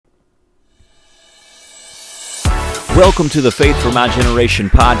Welcome to the Faith for My Generation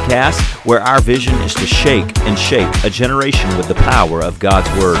podcast, where our vision is to shake and shape a generation with the power of God's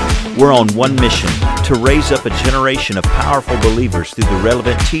Word. We're on one mission, to raise up a generation of powerful believers through the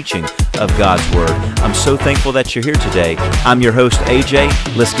relevant teaching of God's Word. I'm so thankful that you're here today. I'm your host,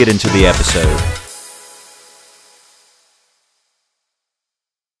 AJ. Let's get into the episode.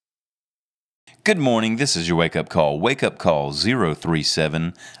 Good morning. This is your wake-up call. Wake-up call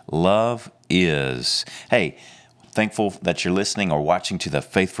 037, Love Is. Hey, thankful that you're listening or watching to the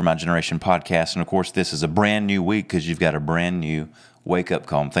Faith for My Generation podcast. And of course, this is a brand new week because you've got a brand new wake-up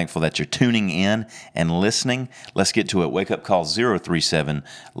call. I'm thankful that you're tuning in and listening. Let's get to it. Wake-up call 037,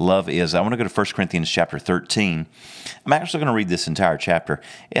 Love Is. I want to go to 1 Corinthians chapter 13. I'm actually going to read this entire chapter.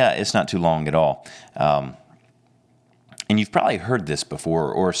 Yeah, it's not too long at all. And you've probably heard this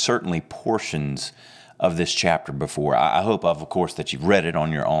before, or certainly portions of this chapter before. I hope, of course, that you've read it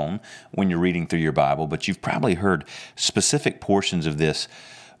on your own when you're reading through your Bible, but you've probably heard specific portions of this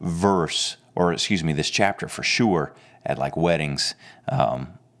this chapter for sure at like weddings.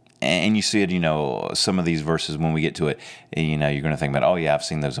 And you see it, some of these verses when we get to it, you're going to think about, oh yeah, I've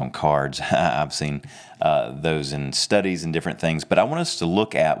seen those on cards. I've seen those in studies and different things. But I want us to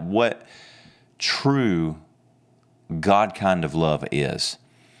look at what true God kind of love is.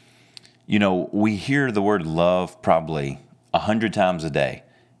 We hear the word love probably 100 times a day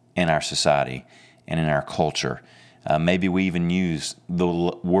in our society and in our culture. Maybe we even use the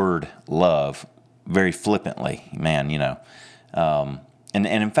word love very flippantly, man, And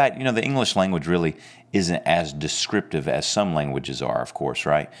in fact, the English language really isn't as descriptive as some languages are, of course,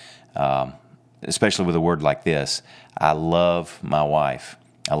 right? Especially with a word like this. I love my wife.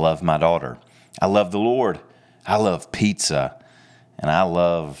 I love my daughter. I love the Lord. I love pizza. And I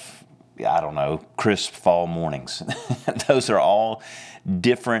love crisp fall mornings. Those are all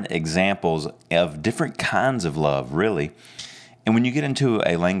different examples of different kinds of love, really. And when you get into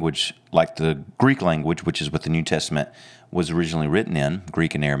a language like the Greek language, which is what the New Testament was originally written in,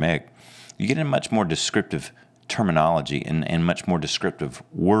 Greek and Aramaic, you get in much more descriptive terminology and much more descriptive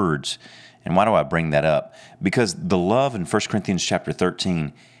words. And why do I bring that up? Because the love in 1 Corinthians chapter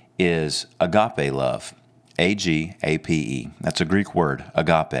 13 is agape love, A-G-A-P-E. That's a Greek word,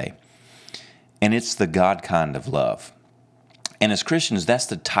 agape. And it's the God kind of love. And as Christians, that's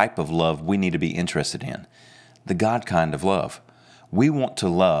the type of love we need to be interested in. The God kind of love. We want to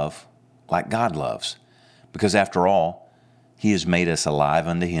love like God loves. Because after all, He has made us alive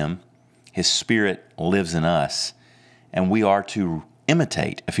unto Him. His Spirit lives in us. And we are to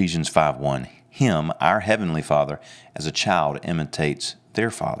imitate, Ephesians 5:1, Him, our Heavenly Father, as a child imitates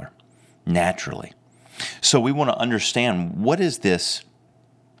their Father, naturally. So we want to understand, what is this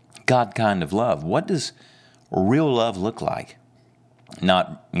God kind of love? What does real love look like?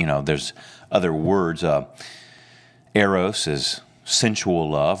 Not, there's other words. Eros is sensual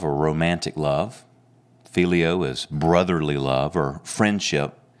love or romantic love. Phileo is brotherly love or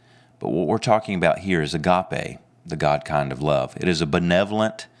friendship. But what we're talking about here is agape, the God kind of love. It is a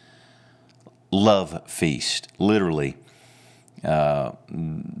benevolent love feast, literally.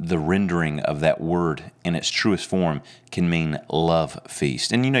 The rendering of that word in its truest form can mean love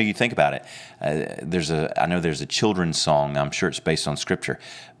feast. And you think about it. I know there's a children's song. I'm sure it's based on scripture,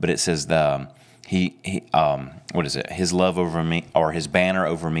 but it says His love over me, or His banner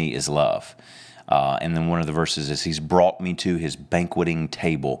over me is love. And then one of the verses is He's brought me to His banqueting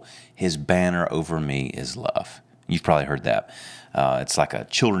table. His banner over me is love. You've probably heard that. It's like a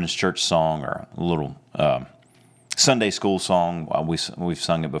children's church song or a little Sunday school song. We've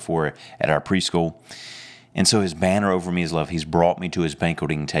sung it before at our preschool. And so His banner over me is love. He's brought me to His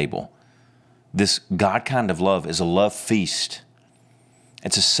banqueting table. This God kind of love is a love feast.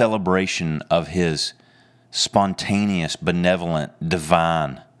 It's a celebration of His spontaneous, benevolent,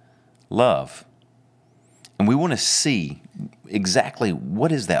 divine love. And we want to see exactly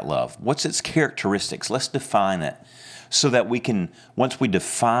what is that love? What's its characteristics? Let's define it so that we can, once we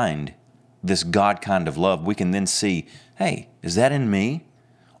defined this God kind of love, we can then see, hey, is that in me?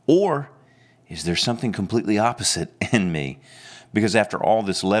 Or is there something completely opposite in me? Because after all,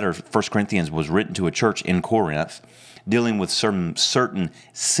 this letter, 1 Corinthians, was written to a church in Corinth, dealing with certain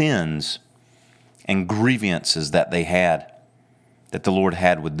sins and grievances that they had, that the Lord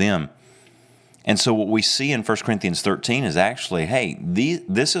had with them. And so what we see in 1 Corinthians 13 is actually, hey,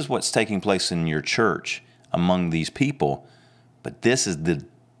 this is what's taking place in your church among these people, but this is the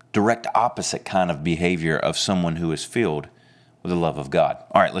direct opposite kind of behavior of someone who is filled with the love of God.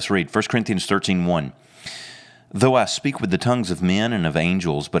 All right, let's read 1 Corinthians 13:1. Though I speak with the tongues of men and of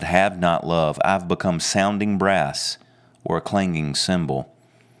angels, but have not love, I've become sounding brass or a clanging cymbal.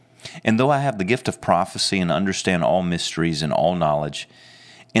 And though I have the gift of prophecy and understand all mysteries and all knowledge,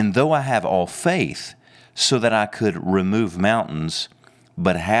 and though I have all faith so that I could remove mountains,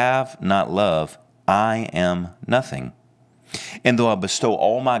 but have not love, I am nothing. And though I bestow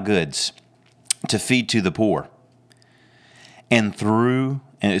all my goods to feed to the poor, and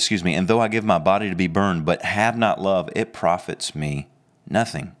though I give my body to be burned, but have not love, it profits me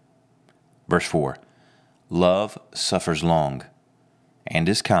nothing. Verse 4, love suffers long and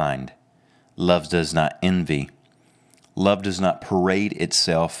is kind. Love does not envy. Love does not parade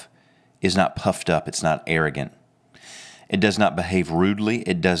itself, is not puffed up, it's not arrogant. It does not behave rudely,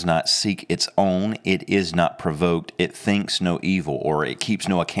 it does not seek its own, it is not provoked, it thinks no evil, or it keeps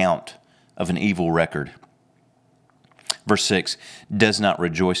no account of an evil record. Verse 6, does not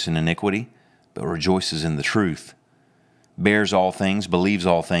rejoice in iniquity, but rejoices in the truth. Bears all things, believes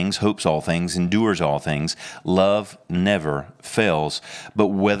all things, hopes all things, endures all things. Love never fails, but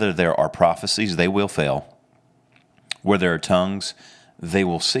whether there are prophecies, they will fail. Where there are tongues, they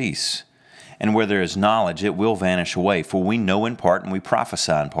will cease. And where there is knowledge, it will vanish away. For we know in part and we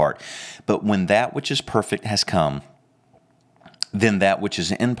prophesy in part. But when that which is perfect has come, then that which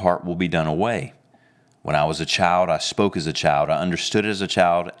is in part will be done away. When I was a child, I spoke as a child. I understood as a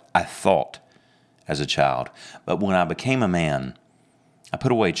child. I thought as a child. But when I became a man, I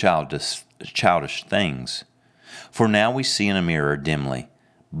put away childish things. For now we see in a mirror dimly,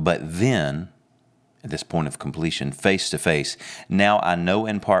 but then, at this point of completion, face to face. Now I know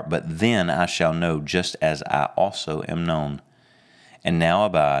in part, but then I shall know just as I also am known. And now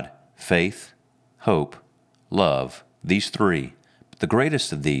abide faith, hope, love, these three. But the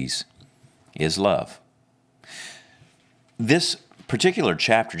greatest of these is love. This particular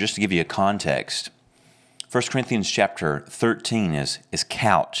chapter, just to give you a context, 1 Corinthians chapter 13 is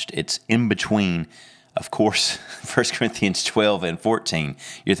couched. It's in between, of course, 1 Corinthians 12 and 14.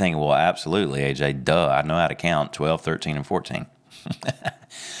 You're thinking, well, absolutely, AJ, duh, I know how to count 12, 13, and 14.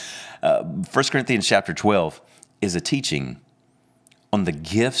 1 Corinthians chapter 12 is a teaching on the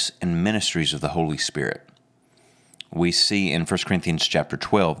gifts and ministries of the Holy Spirit. We see in 1 Corinthians chapter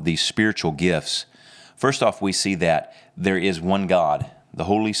 12 these spiritual gifts. First off, we see that there is one God, the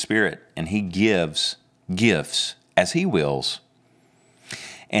Holy Spirit, and He gives gifts as He wills.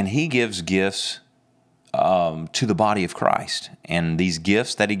 And He gives gifts to the body of Christ. And these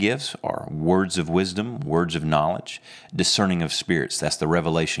gifts that He gives are words of wisdom, words of knowledge, discerning of spirits. That's the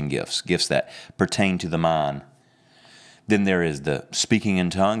revelation gifts, gifts that pertain to the mind. Then there is the speaking in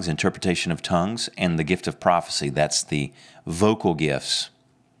tongues, interpretation of tongues, and the gift of prophecy. That's the vocal gifts.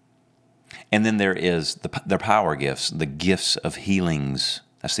 And then there is the power gifts, the gifts of healings.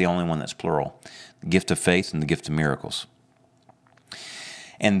 That's the only one that's plural. The gift of faith and the gift of miracles.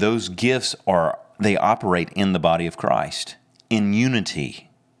 And those gifts they operate in the body of Christ, in unity,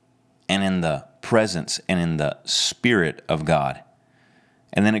 and in the presence and in the Spirit of God.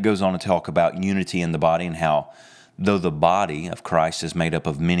 And then it goes on to talk about unity in the body and how, though the body of Christ is made up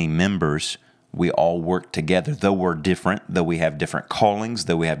of many members, we all work together, though we're different, though we have different callings,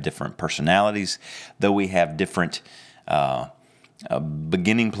 though we have different personalities, though we have different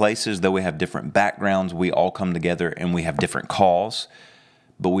beginning places, though we have different backgrounds, we all come together and we have different calls,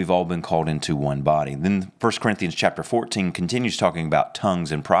 but we've all been called into one body. Then 1 Corinthians chapter 14 continues talking about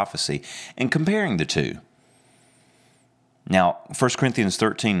tongues and prophecy and comparing the two. Now, 1 Corinthians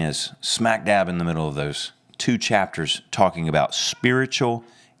 13 is smack dab in the middle of those two chapters talking about spiritual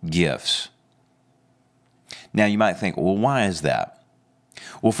gifts. Now, you might think, well, why is that?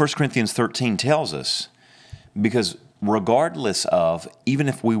 Well, 1 Corinthians 13 tells us, because regardless of, even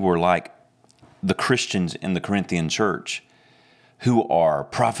if we were like the Christians in the Corinthian church who are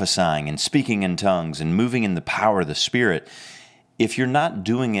prophesying and speaking in tongues and moving in the power of the Spirit, if you're not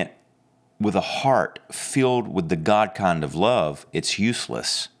doing it with a heart filled with the God kind of love, it's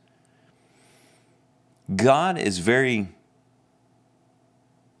useless. God is very,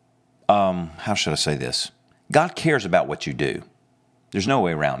 how should I say this? God cares about what you do. There's no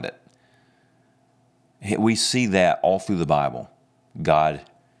way around it. We see that all through the Bible. God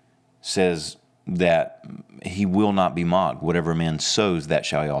says that He will not be mocked. Whatever a man sows, that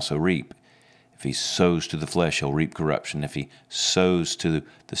shall he also reap. If he sows to the flesh, he'll reap corruption. If he sows to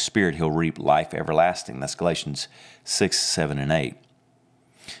the Spirit, he'll reap life everlasting. That's Galatians 6, 7, and 8.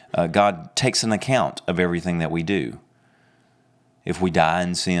 God takes an account of everything that we do. If we die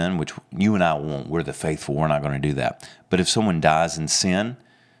in sin, which you and I won't, we're the faithful, we're not going to do that. But if someone dies in sin,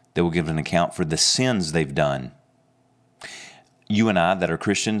 they will give an account for the sins they've done. You and I that are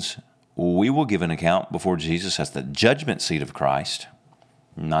Christians, we will give an account before Jesus at the judgment seat of Christ.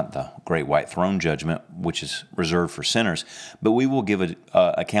 not the great white throne judgment, which is reserved for sinners, but we will give an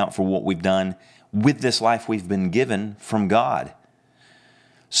account for what we've done with this life we've been given from God.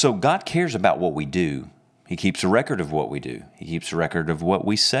 So God cares about what we do. He keeps a record of what we do. He keeps a record of what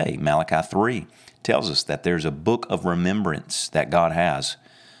we say. Malachi 3 tells us that there's a book of remembrance that God has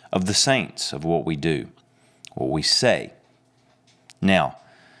of the saints, of what we do, what we say. Now,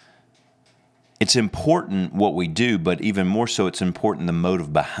 it's important what we do, but even more so, it's important the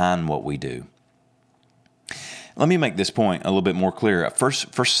motive behind what we do. Let me make this point a little bit more clear.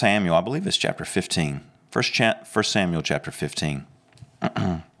 First Samuel, I believe it's chapter 15. First Samuel chapter 15.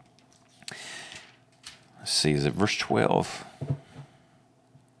 Let's see, is it verse 12?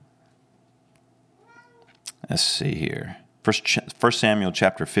 Let's see here. First Samuel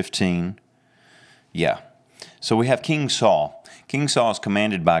chapter 15. Yeah. So we have King Saul. King Saul is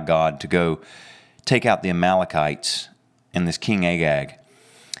commanded by God to go take out the Amalekites and this King Agag.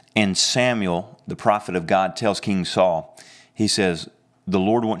 And Samuel, the prophet of God, tells King Saul, he says, the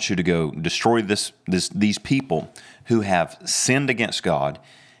Lord wants you to go destroy these people who have sinned against God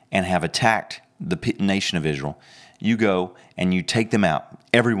and have attacked the nation of Israel. You go and you take them out,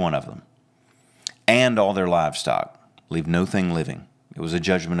 every one of them, and all their livestock. Leave no thing living. It was a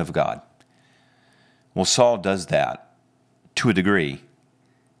judgment of God. Well, Saul does that to a degree.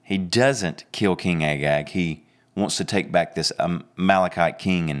 He doesn't kill King Agag. He wants to take back this Amalekite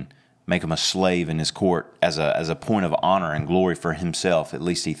king and make him a slave in his court as a point of honor and glory for himself, at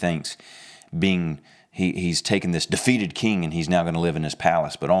least he thinks, he's taken this defeated king and he's now going to live in his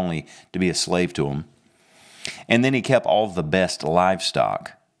palace, but only to be a slave to him. And then he kept all the best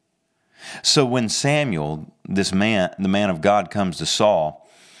livestock. So when Samuel, the man of God, comes to Saul,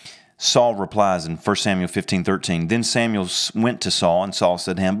 Saul replies in 1 Samuel 15:13, then Samuel went to Saul, and Saul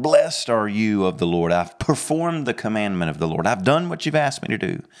said to him, blessed are you of the Lord. I've performed the commandment of the Lord. I've done what you've asked me to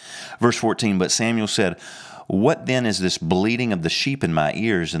do. Verse 14, but Samuel said, what then is this bleating of the sheep in my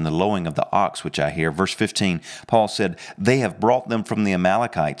ears and the lowing of the ox which I hear? Verse 15, Paul said, they have brought them from the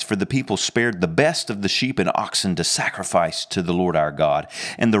Amalekites, for the people spared the best of the sheep and oxen to sacrifice to the Lord our God,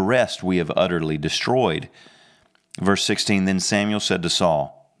 and the rest we have utterly destroyed. Verse 16, then Samuel said to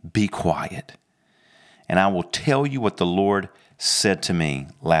Saul, be quiet, and I will tell you what the Lord said to me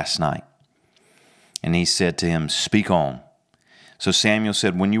last night. And he said to him, speak on. So Samuel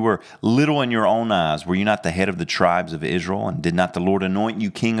said, when you were little in your own eyes, were you not the head of the tribes of Israel? And did not the Lord anoint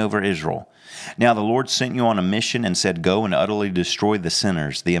you king over Israel? Now the Lord sent you on a mission and said, go and utterly destroy the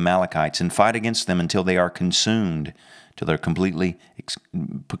sinners, the Amalekites, and fight against them until they are consumed, till they're completely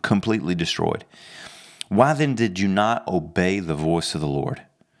destroyed. Why then did you not obey the voice of the Lord?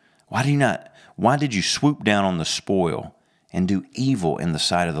 Why did you swoop down on the spoil and do evil in the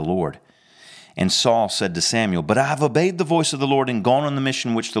sight of the Lord? And Saul said to Samuel, but I have obeyed the voice of the Lord and gone on the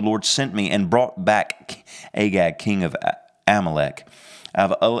mission which the Lord sent me and brought back Agag, king of Amalek. I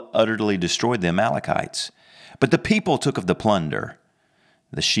have utterly destroyed the Amalekites. But the people took of the plunder,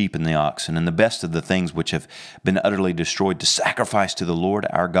 the sheep and the oxen, and the best of the things which have been utterly destroyed to sacrifice to the Lord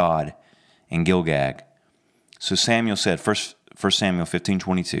our God in Gilgal. So Samuel said, 1 Samuel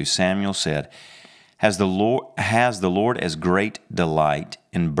 15:22, Samuel said, has the Lord as great delight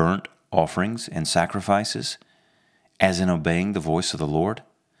in burnt offerings and sacrifices as in obeying the voice of the Lord?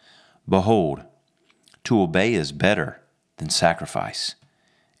 Behold, to obey is better than sacrifice,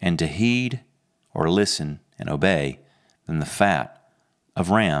 and to heed or listen and obey than the fat of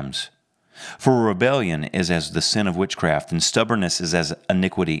rams. For rebellion is as the sin of witchcraft, and stubbornness is as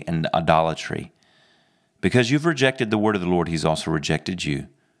iniquity and idolatry. Because you've rejected the word of the Lord, he's also rejected you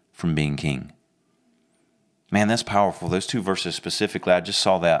from being king. Man, that's powerful. Those two verses specifically, I just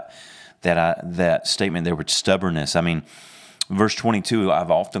saw that statement there with stubbornness. I mean, verse 22,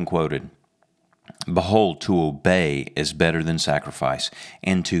 I've often quoted, behold, to obey is better than sacrifice,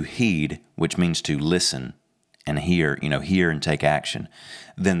 and to heed, which means to listen and hear and take action,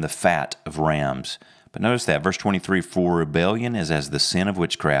 than the fat of rams. But notice that, verse 23, for rebellion is as the sin of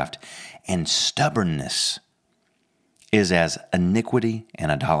witchcraft, and stubbornness is as iniquity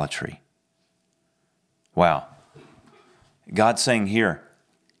and idolatry. Wow. God's saying here,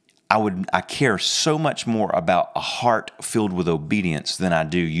 I care so much more about a heart filled with obedience than I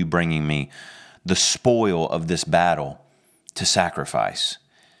do you bringing me the spoil of this battle to sacrifice.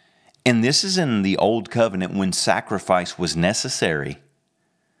 And this is in the old covenant when sacrifice was necessary.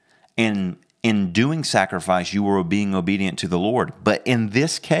 And in doing sacrifice, you were being obedient to the Lord. But in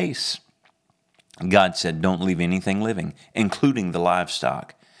this case, God said, don't leave anything living, including the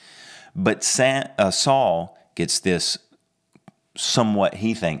livestock. But Saul gets this somewhat,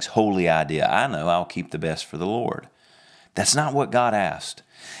 he thinks, holy idea. I know, I'll keep the best for the Lord. That's not what God asked.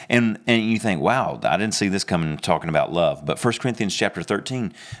 And you think, wow, I didn't see this coming talking about love. But 1 Corinthians chapter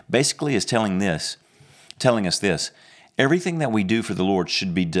 13 basically is telling us this. Everything that we do for the Lord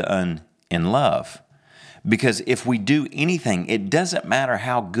should be done in love. Because if we do anything, it doesn't matter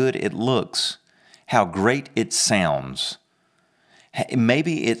how good it looks, how great it sounds.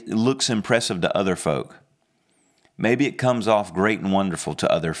 Maybe it looks impressive to other folk. Maybe it comes off great and wonderful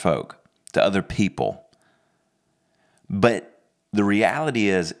to other folk, to other people. But the reality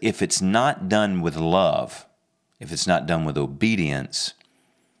is, if it's not done with love, if it's not done with obedience,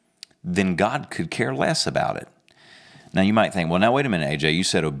 then God could care less about it. Now you might think, well, now wait a minute, AJ, you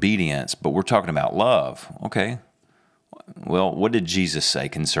said obedience, but we're talking about love. Okay. Well, what did Jesus say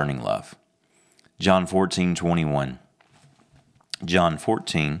concerning love? John 14:21. John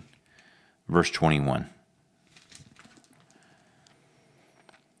 14, verse 21.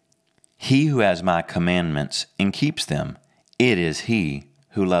 He who has my commandments and keeps them, it is he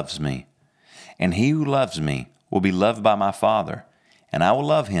who loves me. And he who loves me will be loved by my Father, and I will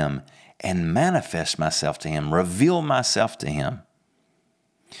love him and manifest myself to him, reveal myself to him.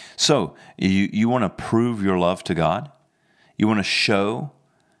 So, you want to prove your love to God? You want to show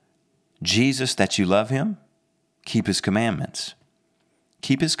Jesus that you love him? Keep his commandments.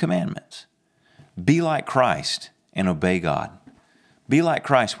 Keep his commandments. Be like Christ and obey God. Be like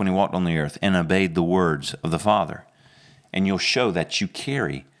Christ when he walked on the earth and obeyed the words of the Father. And you'll show that you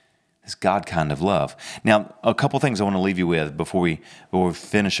carry this God kind of love. Now, a couple things I want to leave you with before we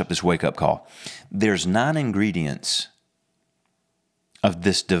finish up this wake-up call. There's 9 ingredients of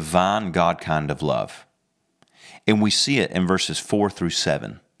this divine God kind of love. And we see it in verses 4 through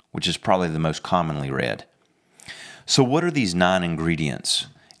 7, which is probably the most commonly read. So what are these 9 ingredients?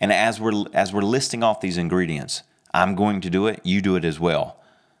 And as we're listing off these ingredients, I'm going to do it, you do it as well.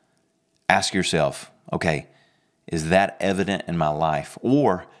 Ask yourself, okay, is that evident in my life?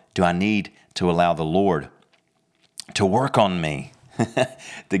 Or do I need to allow the Lord to work on me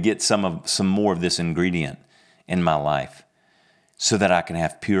to get some more of this ingredient in my life so that I can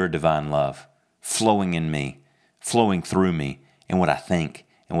have pure divine love flowing in me, flowing through me in what I think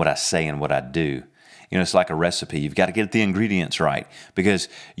and what I say and what I do? You know, it's like a recipe. You've got to get the ingredients right, because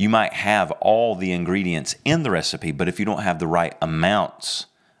you might have all the ingredients in the recipe, but if you don't have the right amounts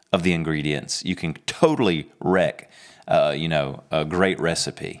of the ingredients, you can totally wreck a great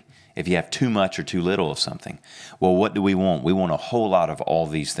recipe if you have too much or too little of something. Well, what do we want? We want a whole lot of all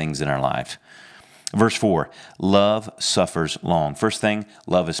these things in our life. Verse 4, love suffers long. First thing,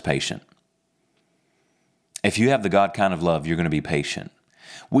 love is patient. If you have the God kind of love, you're going to be patient.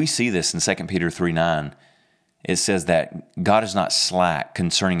 We see this in 2 Peter 3:9. It says that God is not slack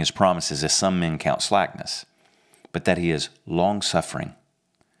concerning his promises, as some men count slackness, but that he is long-suffering,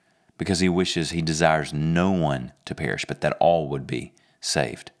 because he desires no one to perish, but that all would be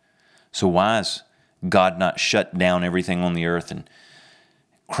saved. So why is God not shut down everything on the earth and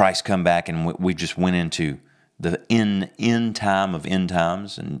Christ come back and we just went into the end time of end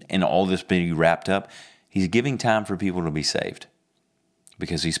times and all this being wrapped up? He's giving time for people to be saved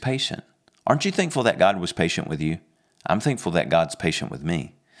because he's patient. Aren't you thankful that God was patient with you? I'm thankful that God's patient with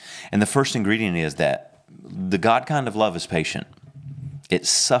me. And the first ingredient is that the God kind of love is patient. It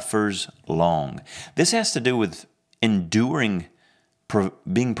suffers long. This has to do with enduring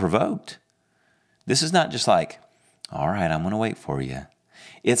being provoked. This is not just like, all right, I'm going to wait for you.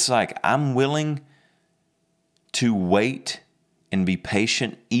 It's like, I'm willing to wait and be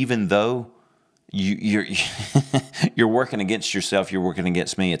patient, even though you're working against yourself, you're working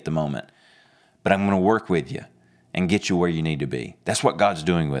against me at the moment. But I'm going to work with you and get you where you need to be. That's what God's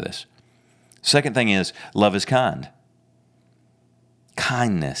doing with us. Second thing is, love is kind.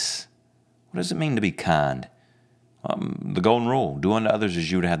 Kindness. What does it mean to be kind? The golden rule, do unto others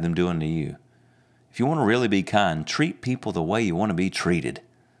as you would have them do unto you. If you want to really be kind, treat people the way you want to be treated.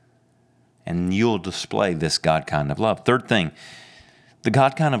 And you'll display this God kind of love. Third thing, the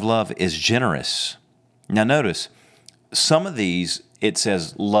God kind of love is generous. Now notice, some of these, it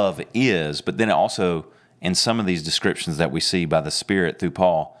says love is, but then it also, in some of these descriptions that we see by the Spirit through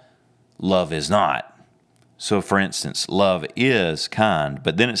Paul, love is not. So for instance, love is kind,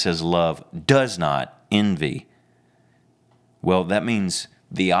 but then it says love does not envy. Well, that means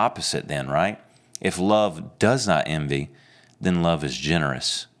the opposite then, right? If love does not envy, then love is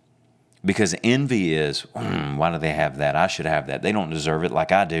generous. Because envy is, why do they have that? I should have that. They don't deserve it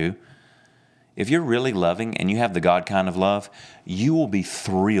like I do. If you're really loving and you have the God kind of love, you will be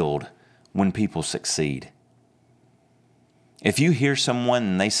thrilled when people succeed. If you hear someone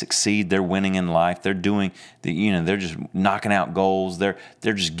and they succeed, they're winning in life, they're doing, they're just knocking out goals, they're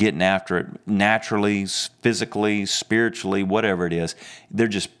just getting after it naturally, physically, spiritually, whatever it is, they're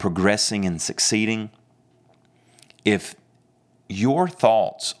just progressing and succeeding. If your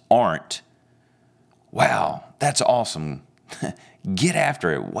thoughts aren't, wow, that's awesome, get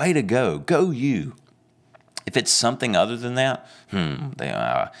after it, way to go you. If it's something other than that,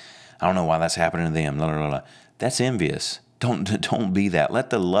 I don't know why that's happening to them, blah, blah, blah. That's envious. Don't be that. Let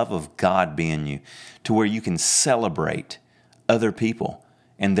the love of God be in you to where you can celebrate other people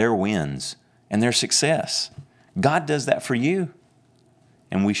and their wins and their success. God does that for you,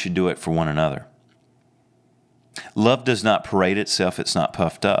 and we should do it for one another. Love does not parade itself. It's not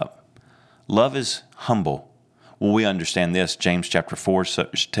puffed up. Love is humble. Well, we understand this. James chapter 4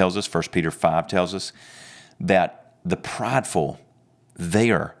 tells us, 1 Peter 5 tells us that the prideful,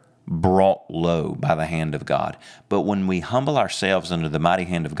 they are brought low by the hand of God. But when we humble ourselves under the mighty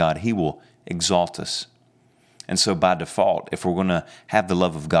hand of God, He will exalt us. And so by default, if we're going to have the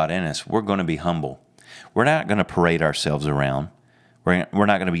love of God in us, we're going to be humble. We're not going to parade ourselves around. We're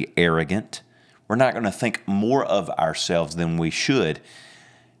not going to be arrogant. We're not going to think more of ourselves than we should.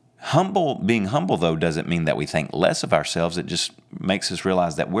 Being humble, though, doesn't mean that we think less of ourselves. It just makes us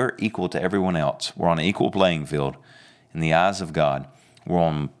realize that we're equal to everyone else. We're on an equal playing field in the eyes of God. We're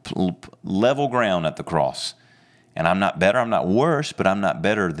on level ground at the cross. And I'm not better, I'm not worse, but I'm not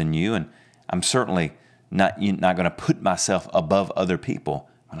better than you. And I'm certainly not going to put myself above other people.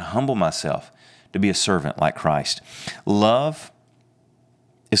 I'm going to humble myself to be a servant like Christ. Love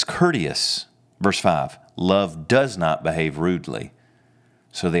is courteous. Verse 5, love does not behave rudely.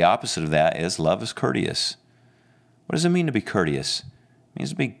 So the opposite of that is love is courteous. What does it mean to be courteous? It means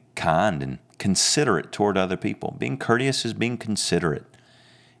to be kind and considerate toward other people. Being courteous is being considerate.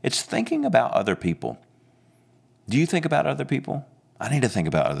 It's thinking about other people. Do you think about other people? I need to think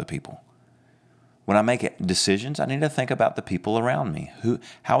about other people. When I make decisions, I need to think about the people around me.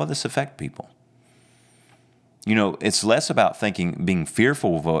 How will this affect people? It's less about being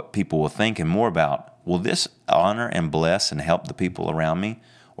fearful of what people will think and more about, will this honor and bless and help the people around me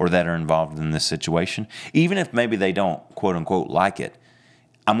or that are involved in this situation? Even if maybe they don't, quote unquote, like it,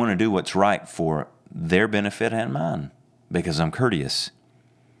 I'm going to do what's right for their benefit and mine because I'm courteous.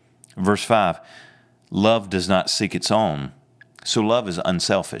 Verse 5, love does not seek its own. So love is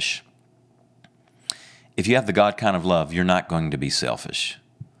unselfish. If you have the God kind of love, you're not going to be selfish.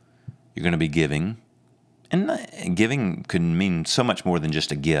 You're going to be giving. And giving could mean so much more than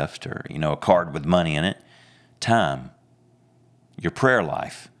just a gift or, a card with money in it. Time, your prayer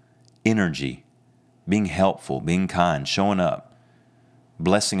life, energy, being helpful, being kind, showing up,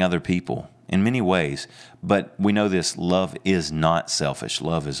 blessing other people in many ways. But we know this, love is not selfish.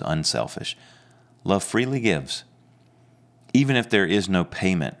 Love is unselfish. Love freely gives, even if there is no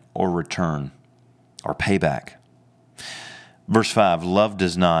payment or return or payback. Verse 5, love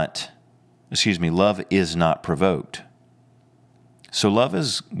is not provoked. So love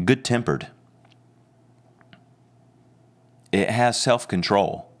is good-tempered. It has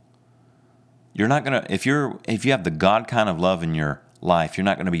self-control. You're not going to, if you have the God kind of love in your life, you're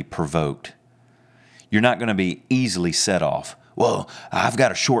not going to be provoked. You're not going to be easily set off. Well, I've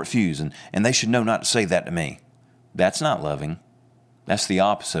got a short fuse and they should know not to say that to me. That's not loving. That's the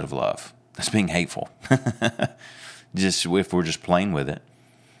opposite of love. That's being hateful. Just if we're just playing with it.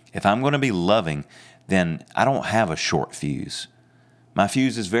 If I'm going to be loving, then I don't have a short fuse. My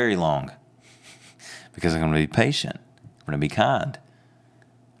fuse is very long because I'm going to be patient. I'm going to be kind.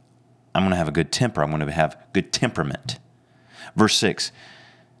 I'm going to have a good temper. I'm going to have good temperament. Verse 6,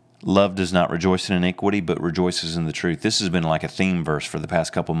 love does not rejoice in iniquity, but rejoices in the truth. This has been like a theme verse for the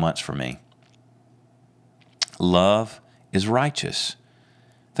past couple months for me. Love is righteous.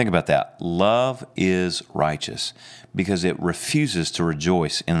 Think about that. Love is righteous because it refuses to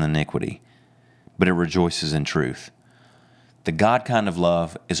rejoice in iniquity, but it rejoices in truth. The God kind of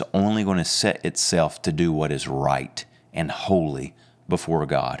love is only going to set itself to do what is right and holy before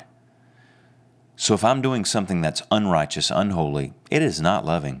God. So if I'm doing something that's unrighteous, unholy, it is not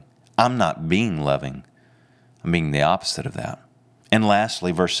loving. I'm not being loving. I'm being the opposite of that. And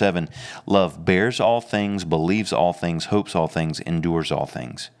lastly, verse 7, love bears all things, believes all things, hopes all things, endures all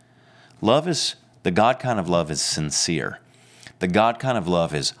things. The God kind of love is sincere. The God kind of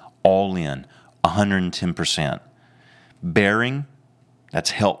love is all in, 110%. Bearing,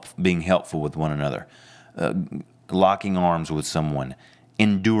 that's being helpful with one another. Locking arms with someone.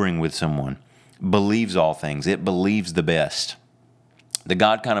 Enduring with someone. Believes all things. It believes the best. The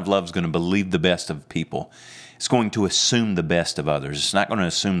God kind of love is going to believe the best of people. It's going to assume the best of others. It's not going to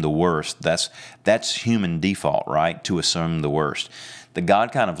assume the worst. That's human default, right? To assume the worst. The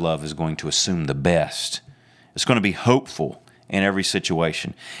God kind of love is going to assume the best. It's going to be hopeful in every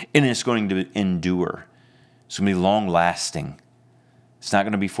situation. And it's going to endure. It's going to be long-lasting. It's not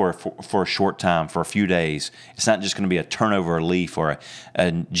going to be for a short time, for a few days. It's not just going to be a turnover of a leaf or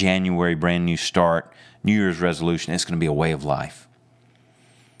a January brand new start, New Year's resolution. It's going to be a way of life.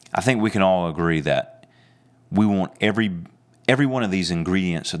 I think we can all agree that we want every one of these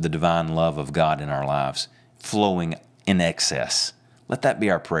ingredients of the divine love of God in our lives flowing in excess. Let that be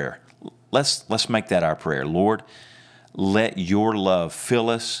our prayer. Let's make that our prayer. Lord, let your love fill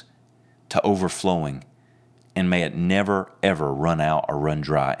us to overflowing, and may it never, ever run out or run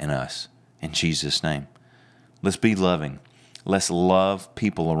dry in us. In Jesus' name. Let's be loving. Let's love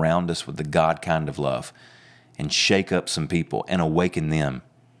people around us with the God kind of love and shake up some people and awaken them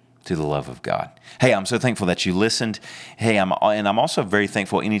to the love of God. Hey, I'm so thankful that you listened. Hey, I'm also very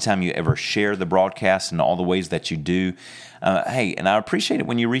thankful anytime you ever share the broadcast and all the ways that you do. Hey, and I appreciate it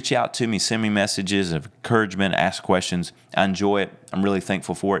when you reach out to me, send me messages of encouragement, ask questions. I enjoy it. I'm really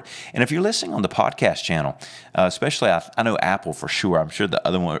thankful for it. And if you're listening on the podcast channel, especially I know Apple for sure. I'm sure the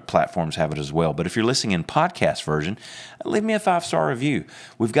other platforms have it as well. But if you're listening in podcast version, leave me a 5-star review.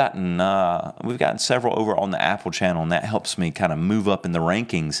 We've gotten several over on the Apple channel, and that helps me kind of move up in the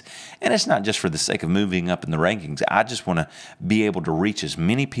rankings. And it's not just for the sake of moving up in the rankings. I just want to be able to reach as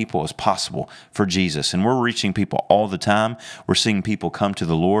many people as possible for Jesus. And we're reaching people all the time. We're seeing people come to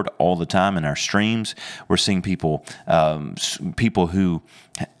the Lord all the time in our streams. We're seeing people who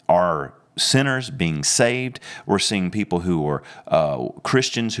are sinners being saved. We're seeing people who are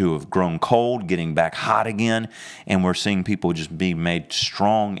Christians who have grown cold, getting back hot again. And we're seeing people just being made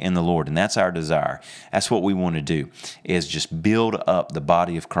strong in the Lord. And that's our desire. That's what we want to do, is just build up the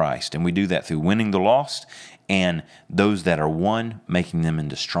body of Christ. And we do that through winning the lost and those that are won, making them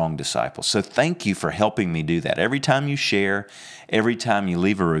into strong disciples. So thank you for helping me do that. Every time you share, every time you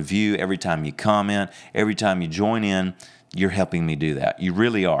leave a review, every time you comment, every time you join in, you're helping me do that. You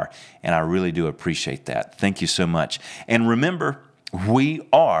really are. And I really do appreciate that. Thank you so much. And remember, we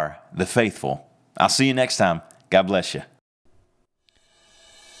are the faithful. I'll see you next time. God bless you.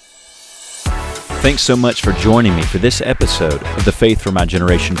 Thanks so much for joining me for this episode of the Faith for My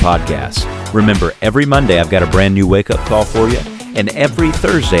Generation podcast. Remember, every Monday I've got a brand new wake-up call for you, and every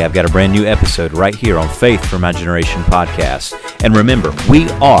Thursday I've got a brand new episode right here on Faith for My Generation podcast. And remember, we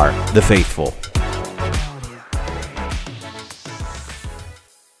are the faithful.